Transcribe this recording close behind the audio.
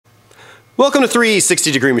Welcome to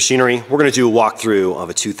 360 Degree Machinery. We're going to do a walkthrough of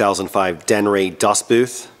a 2005 Denray dust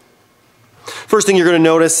booth. First thing you're going to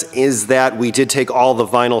notice is that we did take all the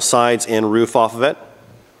vinyl sides and roof off of it.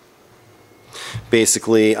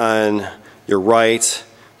 Basically on your right,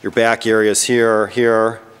 your back areas here,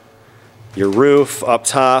 your roof up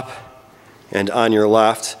top, and on your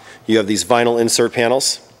left, you have these vinyl insert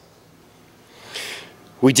panels.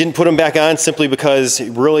 We didn't put them back on simply because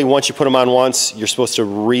really once you put them on once, you're supposed to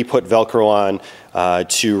re-put Velcro on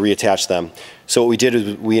to reattach them. So what we did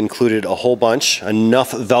is we included a whole bunch,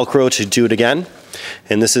 enough Velcro to do it again.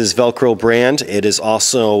 And this is Velcro brand. It is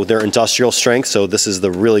also their industrial strength, so this is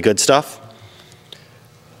the really good stuff.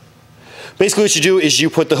 Basically what you do is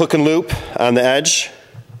you put the hook and loop on the edge.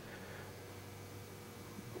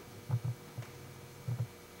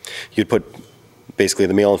 You'd put basically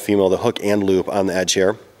the male and female, the hook and loop on the edge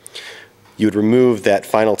here. You would remove that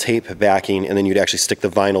final tape backing and then you'd actually stick the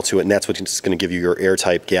vinyl to it, and that's what's going to give you your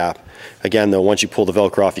airtight gap. Again though, once you pull the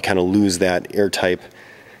Velcro off, you kind of lose that airtight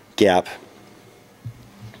gap.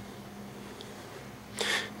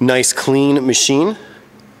 Nice clean machine.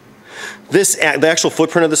 The actual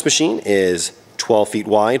footprint of this machine is 12 feet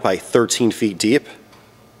wide by 13 feet deep.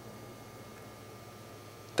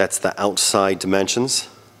 That's the outside dimensions.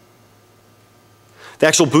 The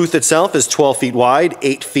actual booth itself is 12 feet wide,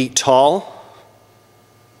 8 feet tall,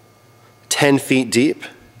 10 feet deep,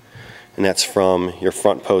 and that's from your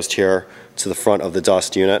front post here to the front of the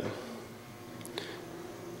dust unit.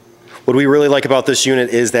 What we really like about this unit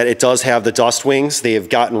is that it does have the dust wings. They have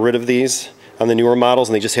gotten rid of these on the newer models,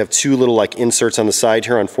 and they just have two little like inserts on the side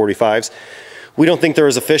here on 45s. We don't think they're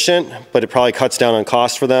as efficient, but it probably cuts down on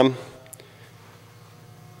cost for them.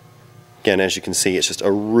 Again, as you can see, it's just a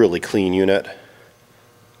really clean unit,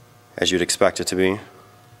 as you'd expect it to be. It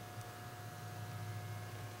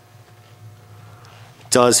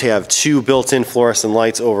does have two built-in fluorescent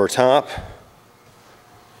lights over top.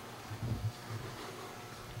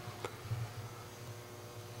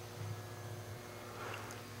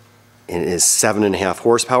 It is 7.5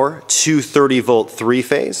 horsepower, 230-volt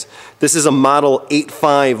three-phase. This is a model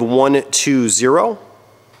 85120.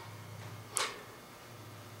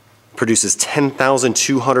 Produces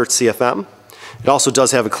 10,200 CFM. It also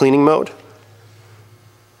does have a cleaning mode.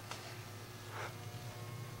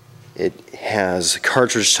 It has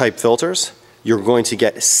cartridge type filters. You're going to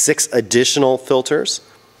get 6 additional filters.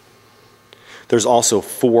 There's also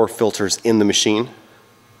 4 filters in the machine.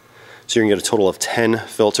 So you're going to get a total of 10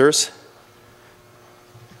 filters.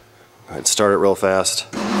 Go ahead and start it real fast.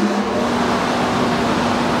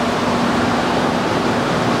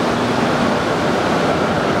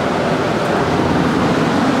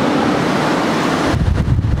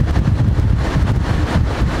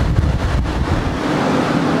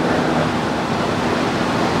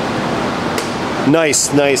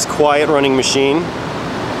 Nice, quiet running machine.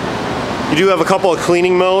 You do have a couple of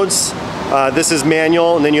cleaning modes. This is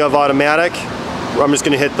manual, and then you have automatic. I'm just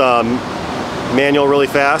going to hit the manual really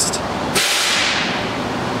fast.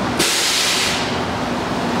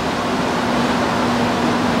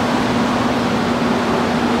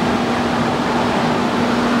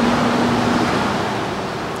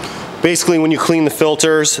 Basically, when you clean the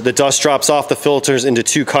filters, the dust drops off the filters into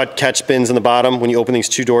 2 cut catch bins in the bottom. When you open these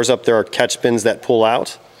 2 doors up, there are catch bins that pull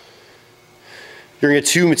out. You're going to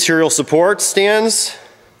get 2 material support stands,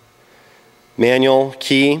 manual,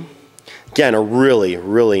 key. Again, a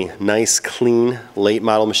really nice, clean, late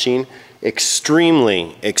model machine.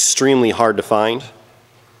 Extremely hard to find.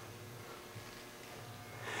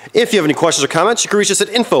 If you have any questions or comments, you can reach us at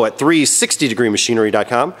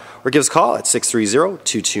info@360degreemachinery.com or give us a call at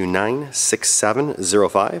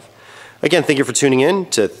 630-229-6705. Again, thank you for tuning in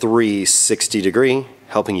to 360 Degree,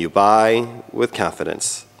 helping you buy with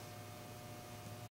confidence.